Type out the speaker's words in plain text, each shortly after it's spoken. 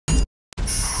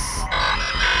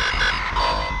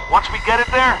Once we get it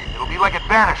there, it'll be like it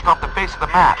vanished off the face of the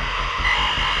map.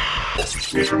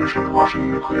 Major mission to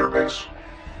Washington Nuclear Base.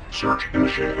 Search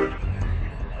initiated.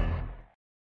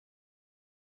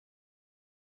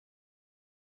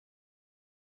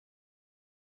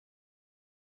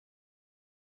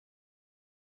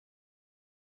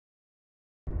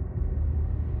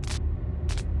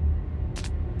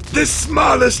 The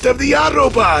smallest of the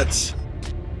Autobots!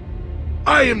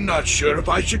 I am not sure if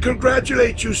I should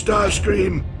congratulate you,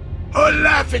 Starscream, or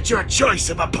laugh at your choice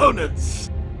of opponents.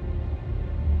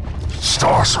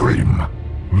 Starscream,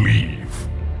 leave.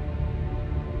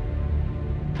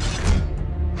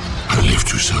 I live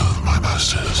to serve my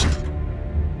masters.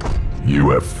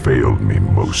 You have failed me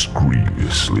most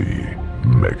grievously,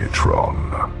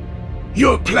 Megatron.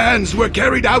 Your plans were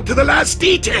carried out to the last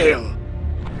detail!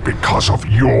 Because of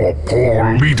your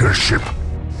poor leadership,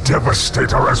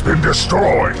 Devastator has been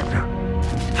destroyed!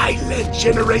 I led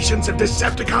generations of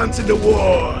Decepticons into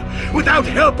war, without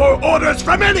help or orders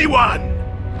from anyone!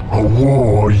 A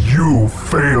war you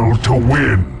failed to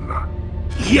win!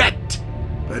 Yet!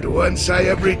 But once I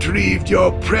have retrieved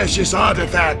your precious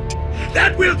artifact,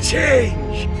 that will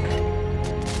change!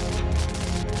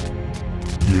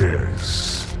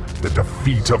 Yes, the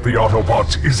defeat of the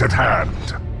Autobots is at hand.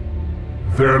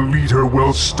 Their leader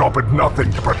will stop at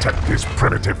nothing to protect this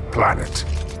primitive planet,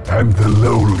 and the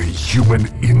lowly human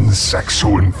insects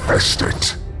who infest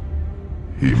it.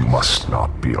 He must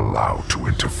not be allowed to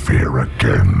interfere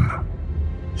again.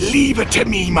 Leave it to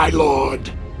me, my lord!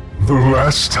 The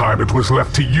last time it was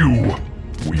left to you,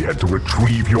 we had to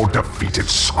retrieve your defeated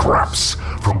scraps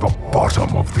from the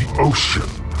bottom of the ocean.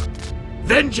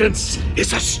 Vengeance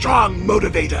is a strong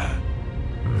motivator.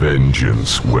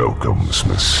 Vengeance welcomes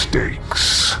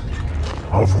mistakes,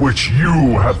 of which you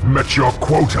have met your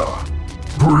quota.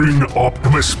 Bring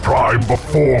Optimus Prime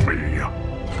before me.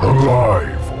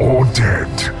 Alive or dead,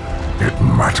 it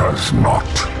matters not,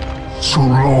 so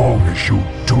long as you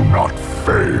do not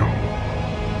fail.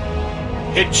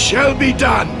 It shall be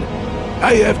done.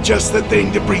 I have just the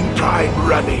thing to bring Prime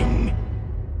running.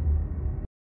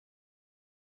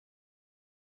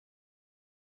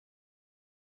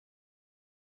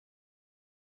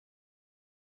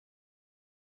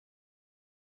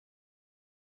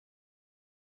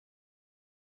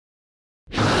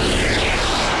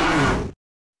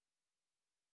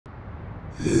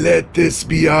 Let this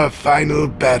be our final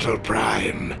battle,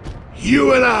 Prime.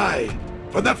 You and I,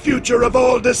 for the future of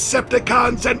all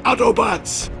Decepticons and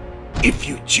Autobots. If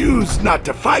you choose not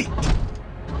to fight,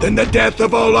 then the death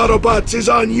of all Autobots is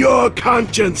on your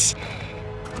conscience.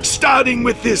 Starting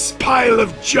with this pile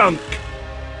of junk.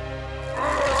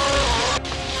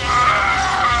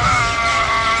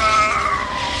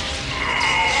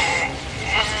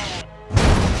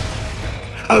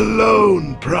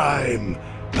 Alone, Prime.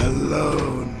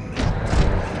 Alone.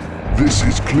 This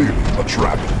is clearly a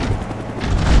trap.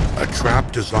 A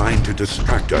trap designed to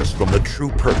distract us from the true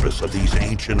purpose of these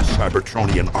ancient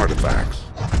Cybertronian artifacts.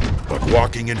 But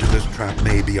walking into this trap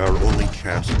may be our only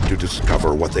chance to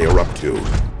discover what they are up to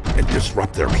and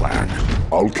disrupt their plan.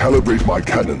 I'll calibrate my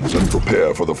cannons and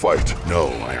prepare for the fight. No,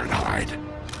 Ironhide.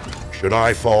 Should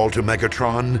I fall to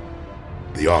Megatron,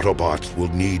 the Autobots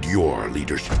will need your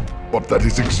leadership. But that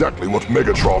is exactly what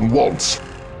Megatron wants.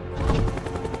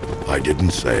 I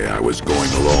didn't say I was going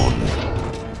alone.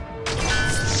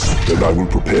 Then I will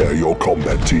prepare your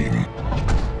combat team.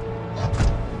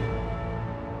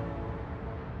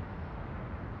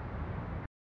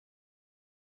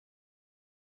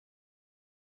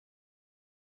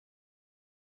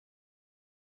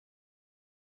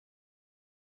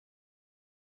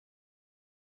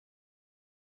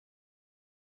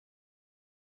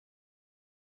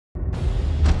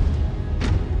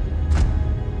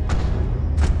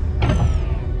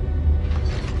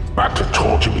 Back to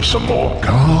torture me some more.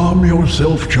 Calm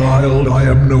yourself, child. I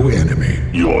am no enemy.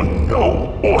 You're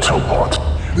no Autobot.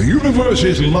 The universe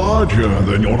is larger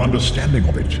than your understanding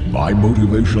of it. My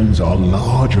motivations are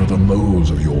larger than those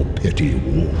of your petty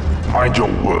war. Mind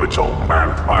your words, old man.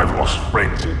 I've lost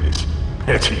friends in this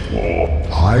petty war.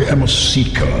 I am a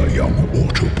seeker, young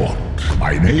Autobot.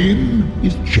 My name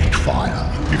is Jetfire.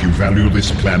 If you value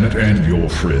this planet and your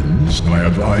friends, then I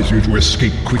advise you to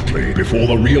escape quickly before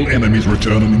the real enemies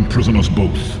return and imprison us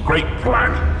both. Great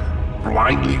plan.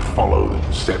 Blindly follow the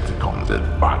Decepticons'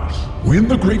 advice. When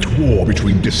the Great War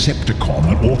between Decepticon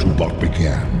and Autobot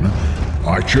began,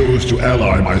 I chose to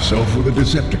ally myself with the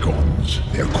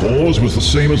Decepticons. Their cause was the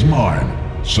same as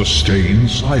mine: sustain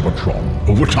Cybertron.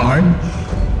 Over time,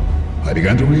 I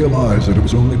began to realize that it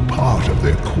was only part of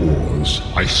their cause.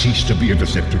 I ceased to be a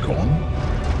Decepticon,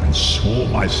 and swore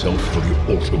myself to the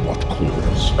Autobot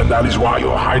cause. And that is why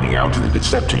you're hiding out in the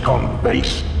Decepticon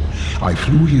base? I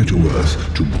flew here to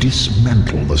Earth to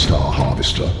dismantle the Star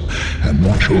Harvester and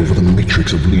watch over the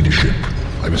matrix of leadership.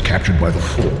 I was captured by the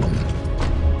Fallen.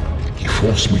 He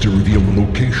forced me to reveal the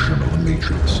location of the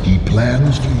matrix. He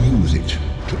plans to use it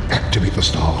to activate the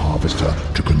Star Harvester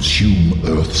to consume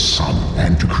Earth's sun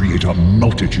and to create a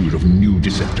multitude of new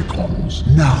Decepticons.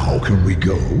 Now can we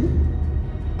go?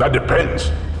 That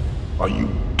depends. Are you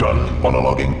done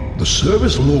monologuing? The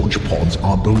service launch pods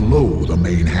are below the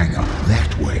main hangar.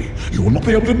 That way, you will not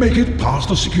be able to make it past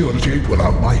the security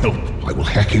without my help. I will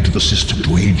hack into the system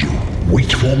to aid you.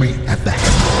 Wait for me at the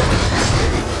hangar.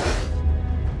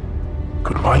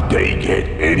 Could my day get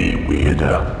any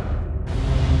weirder?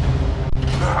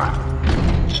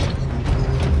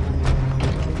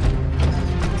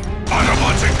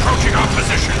 Autobots encroaching our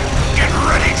position. Get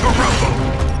ready to rumble.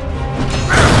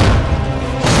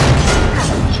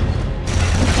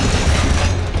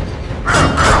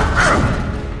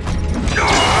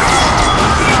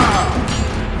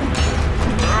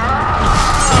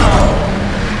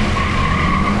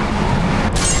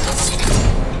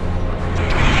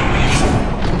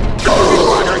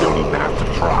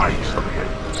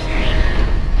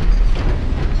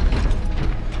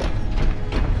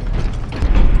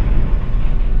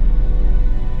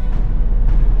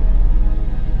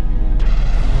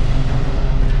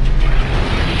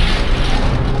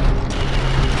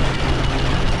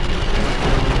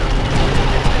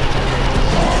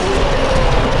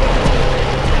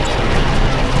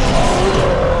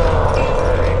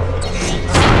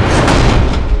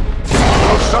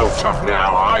 Tough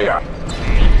now, are ya?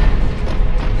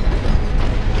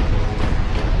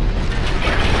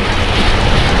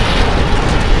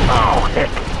 Oh, heck.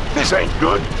 This ain't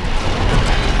good.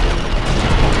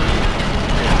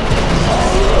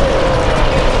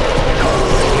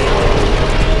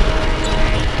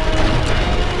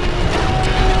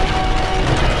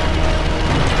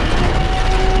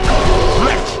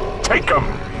 Let's take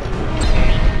 'em.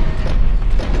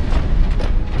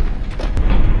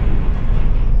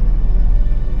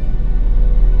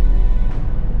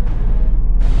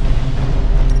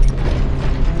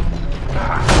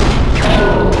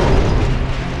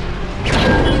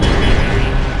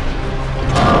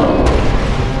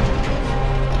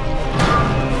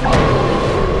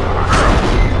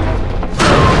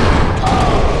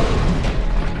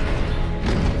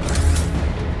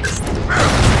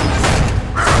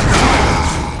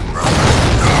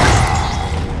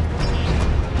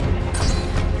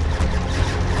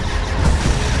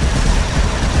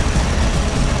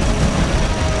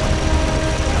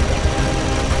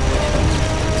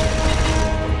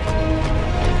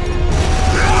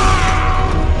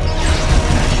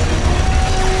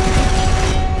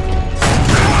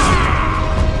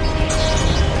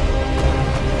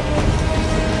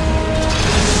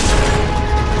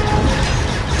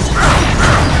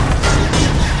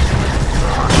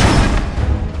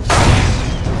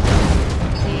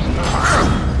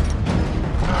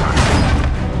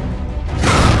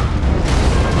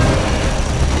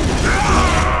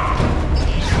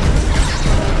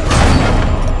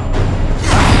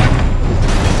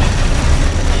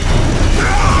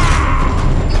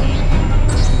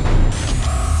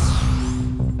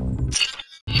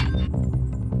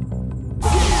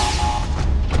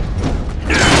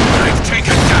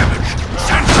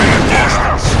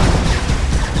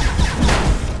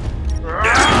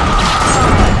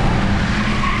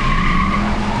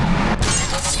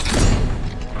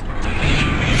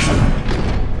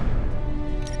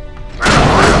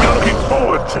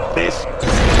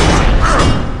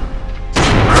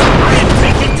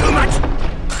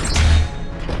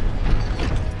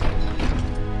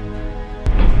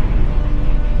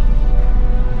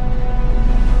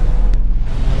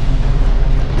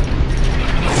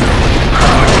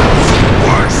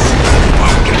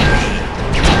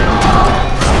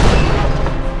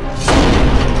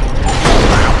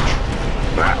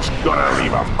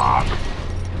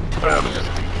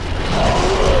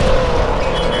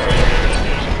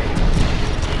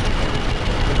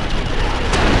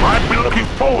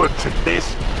 forward to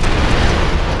this.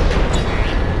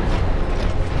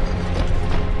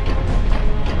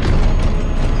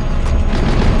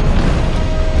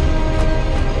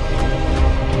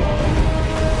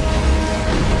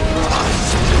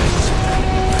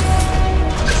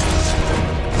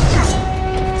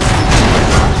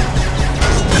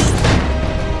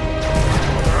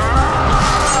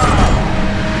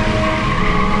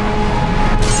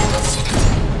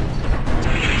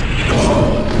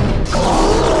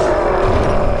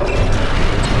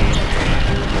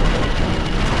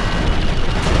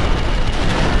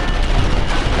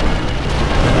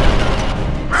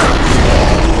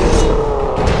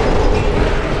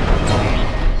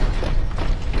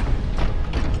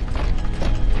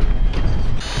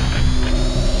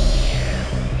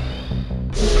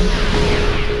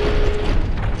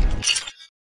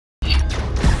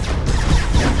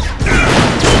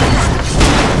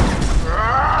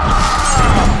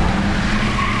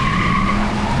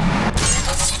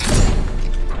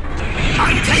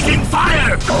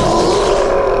 fired!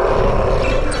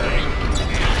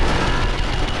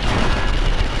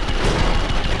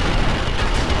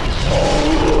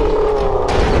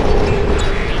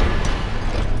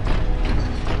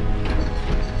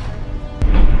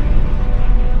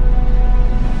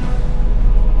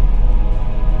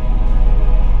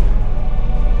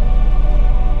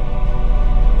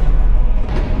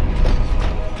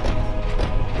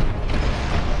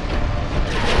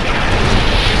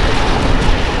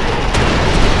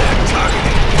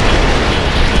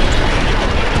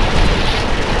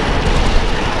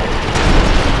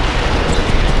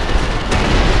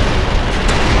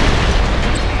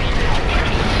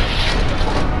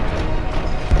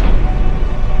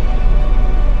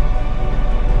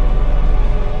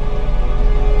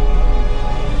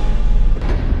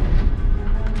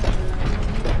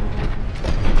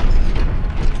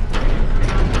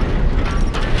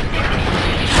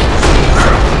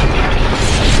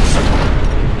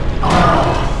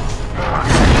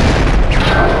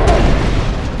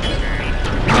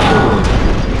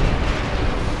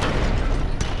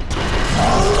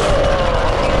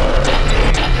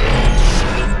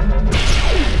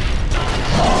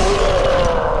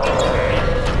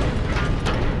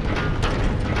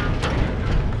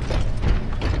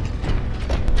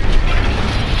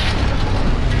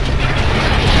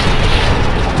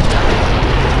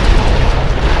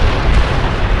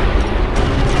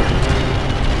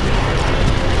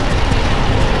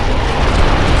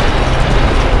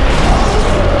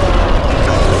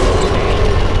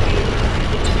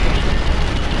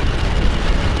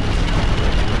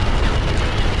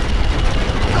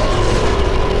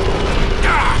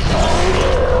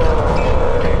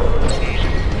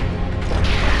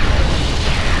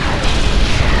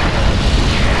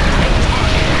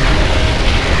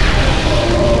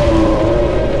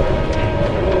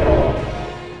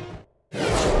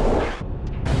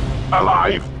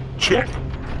 Alive? Check.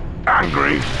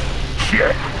 Angry?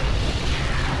 Check.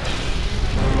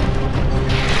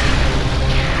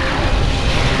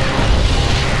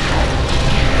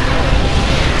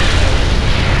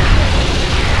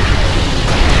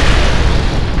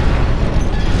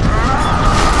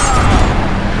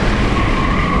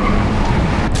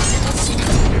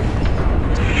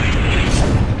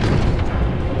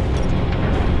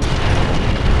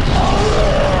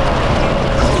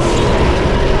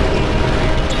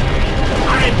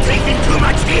 I'm taking too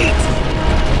much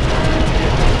heat!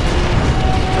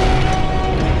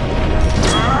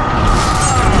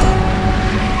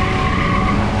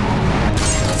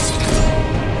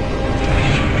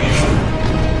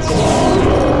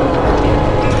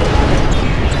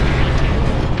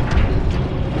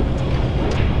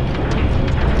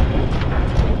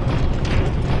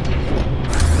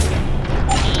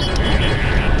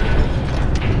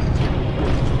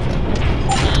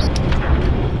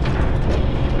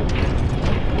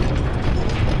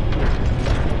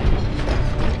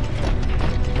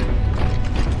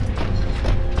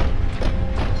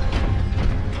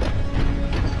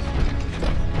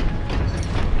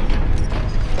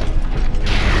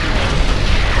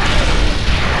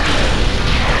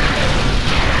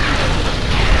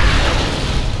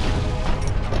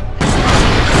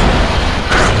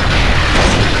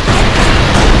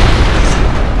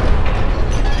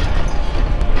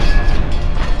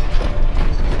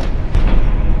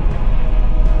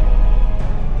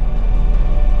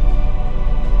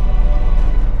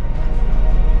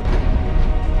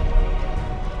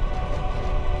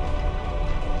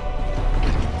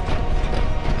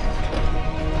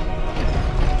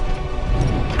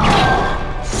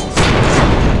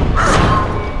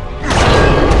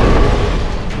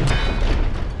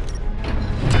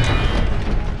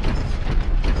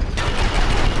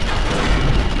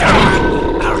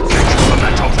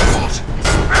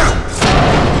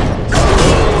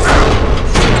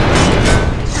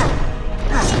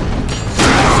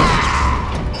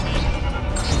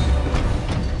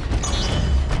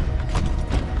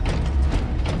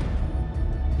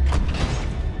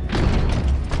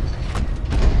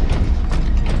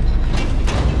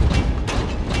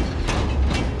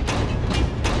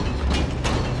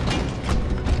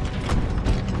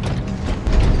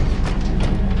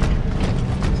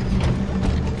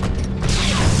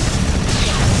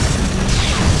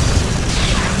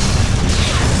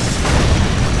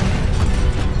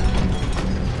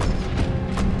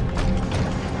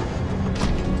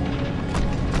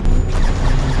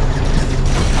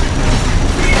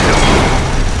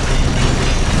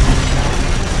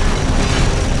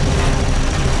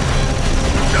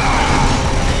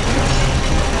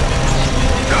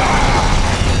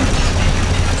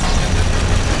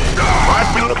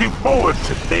 forward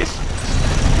to this.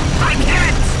 I'm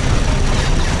hit!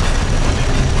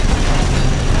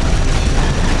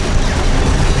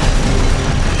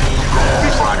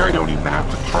 It's like I don't even have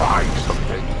to try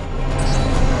something.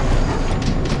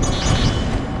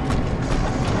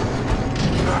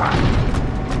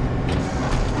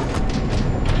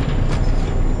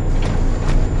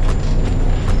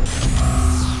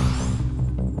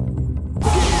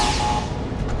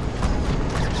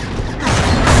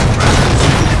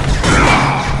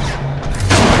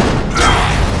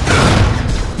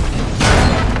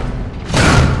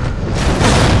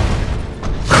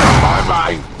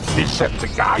 Bye-bye,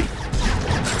 Decepticon.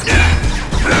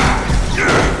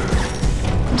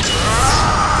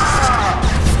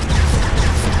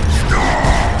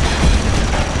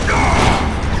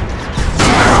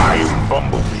 I'm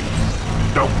Bumblebee.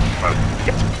 Don't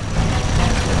forget.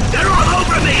 They're all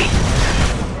over me!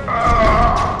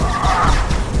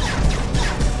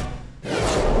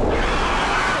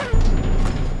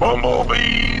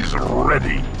 Bumblebee's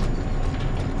ready.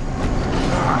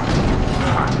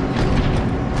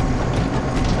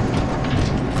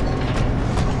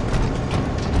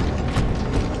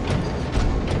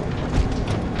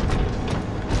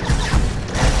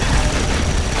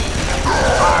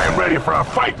 I'm ready for a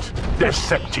fight.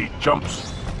 Decepti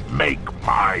jumps make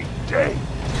my day.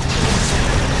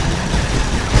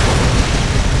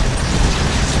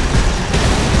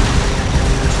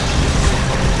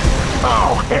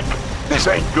 Oh, heck, this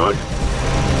ain't good.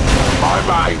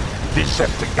 Bye-bye,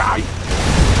 Decepticon.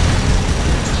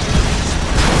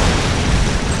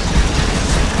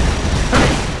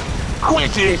 Hey,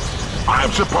 quit it!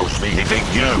 I'm supposed to be hitting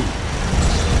you!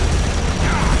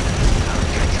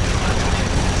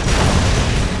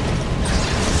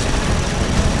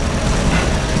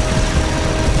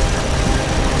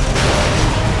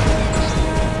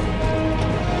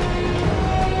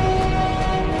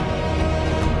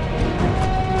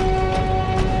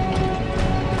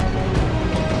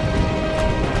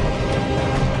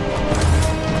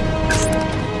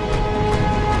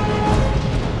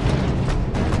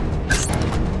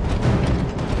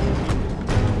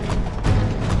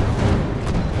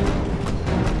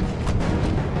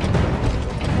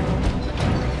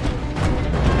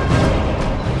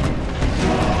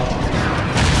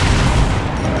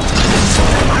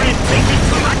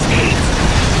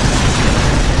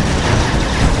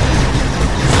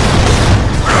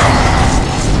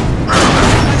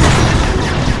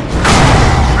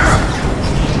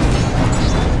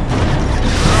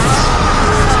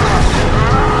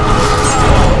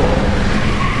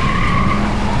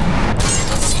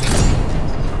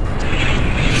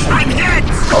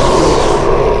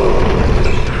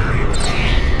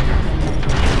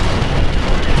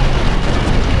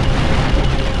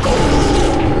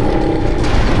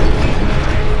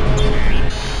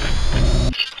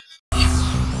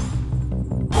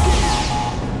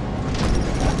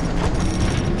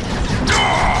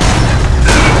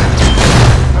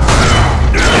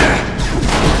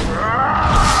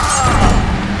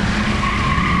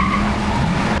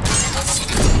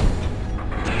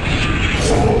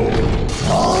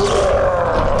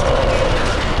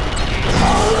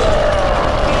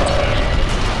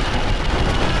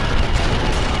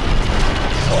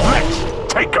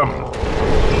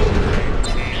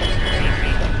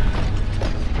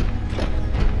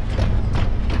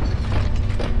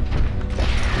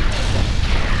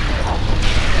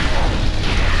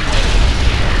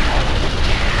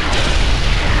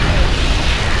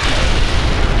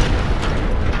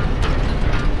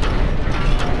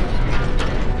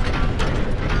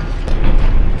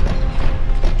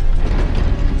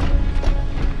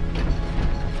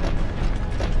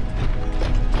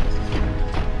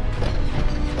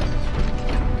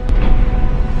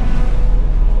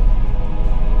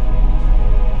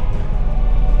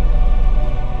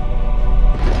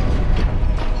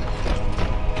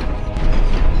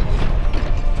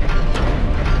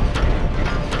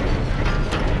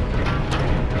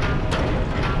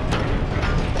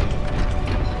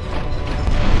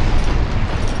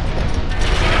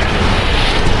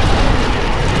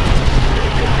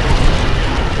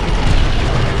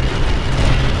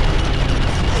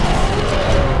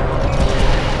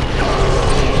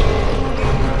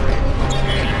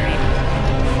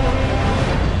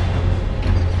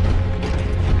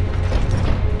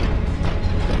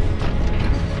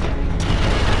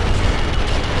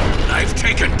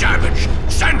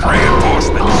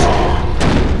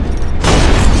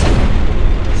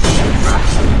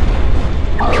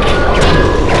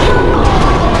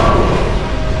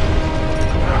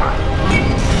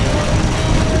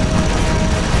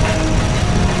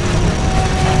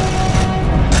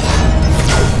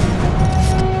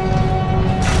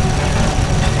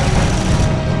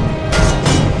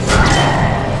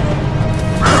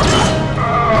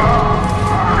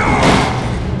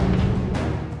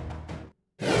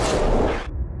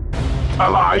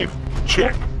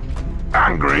 Check.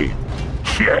 Angry?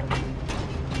 Check.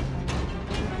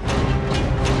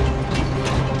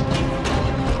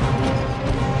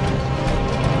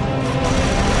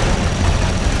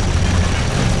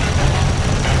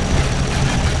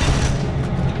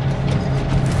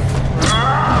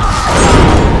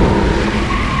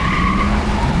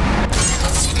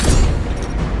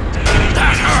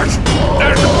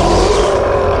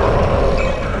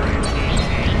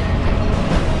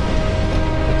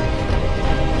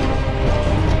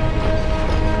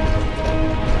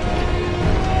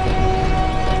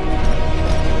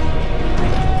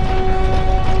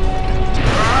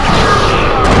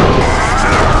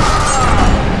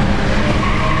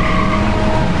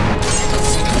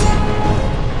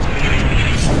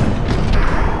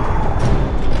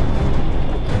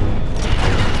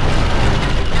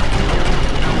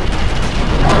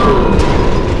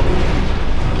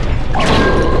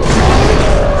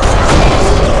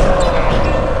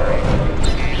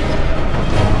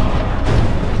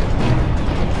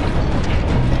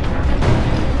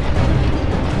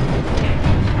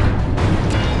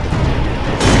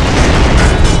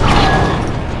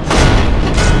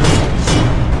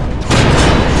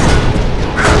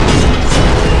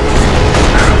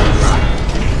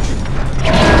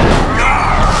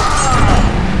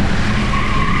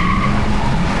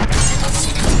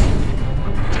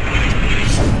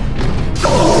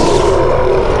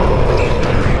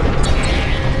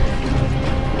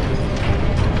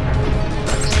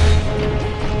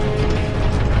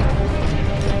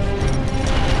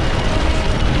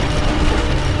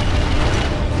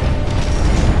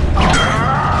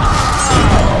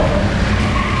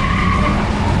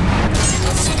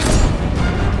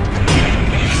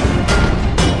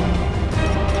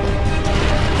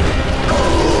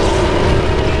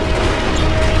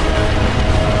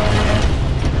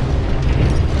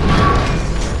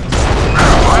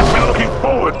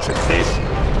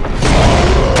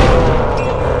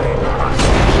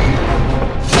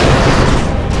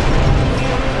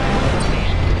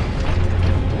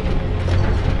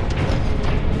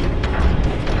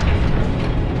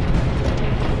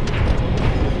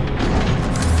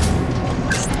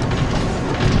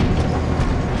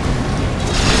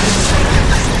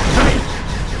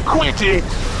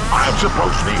 I'm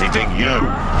supposed to be hitting you!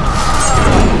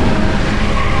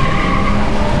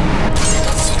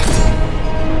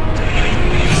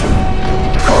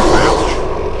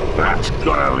 Ouch! That's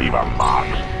gonna leave a mark.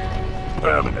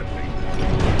 Permanently.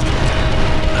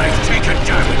 I've taken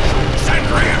damage. Send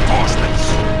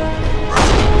reinforcements.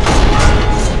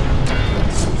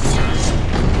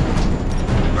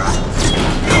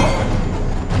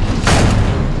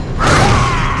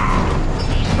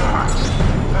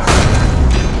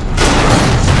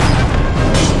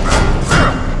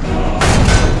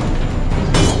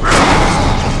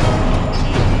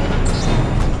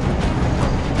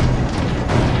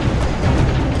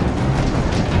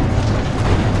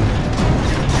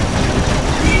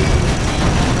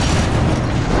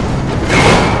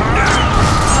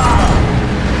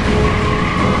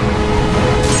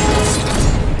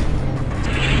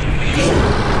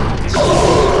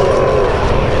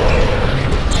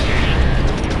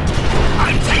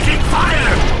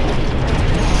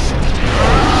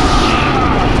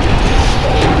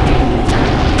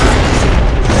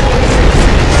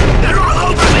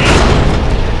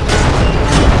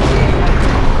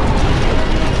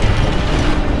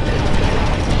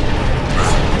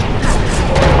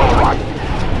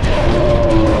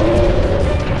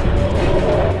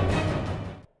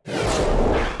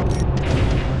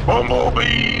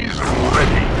 Bumblebee's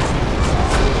ready.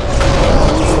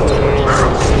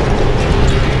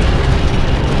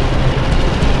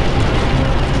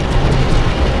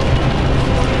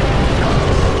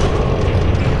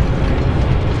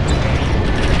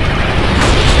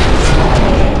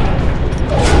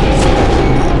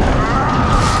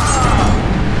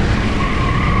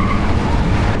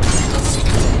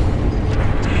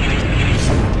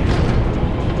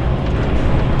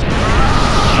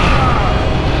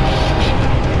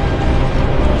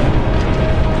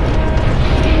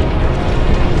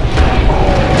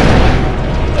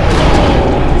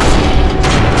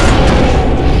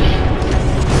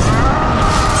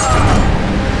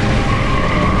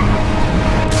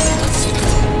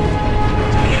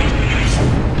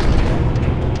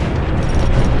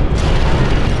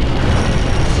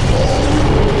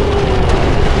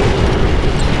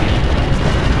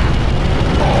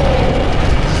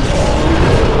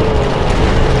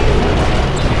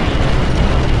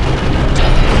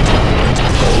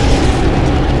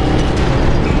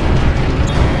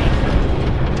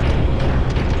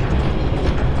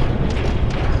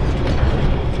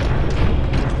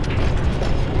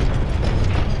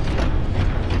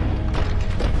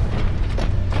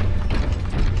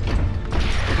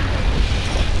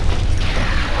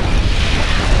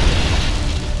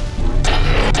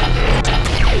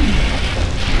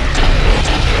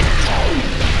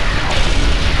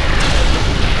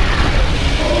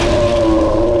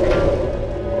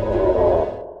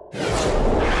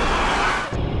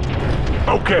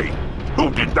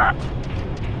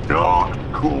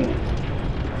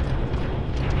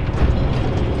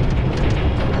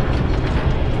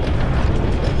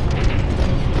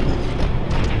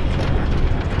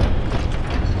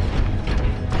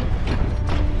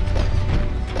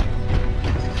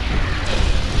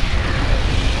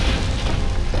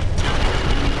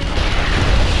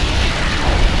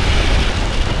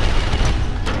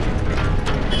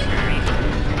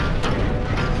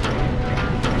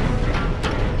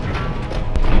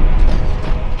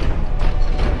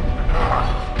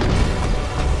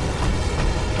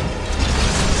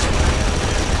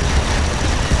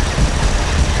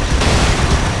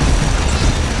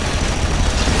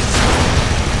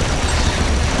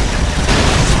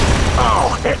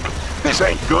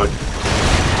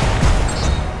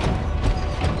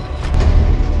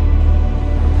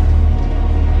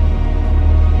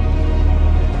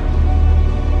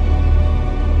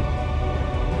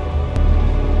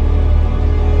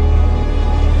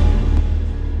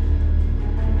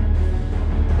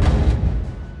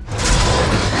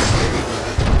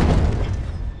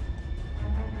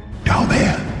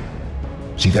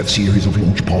 See that series of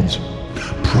launch pods?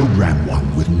 Program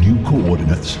one with new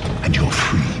coordinates, and you're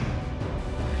free.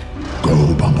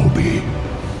 Go, Bumblebee,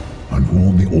 and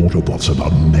warn the Autobots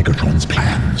about Megatron's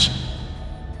plans.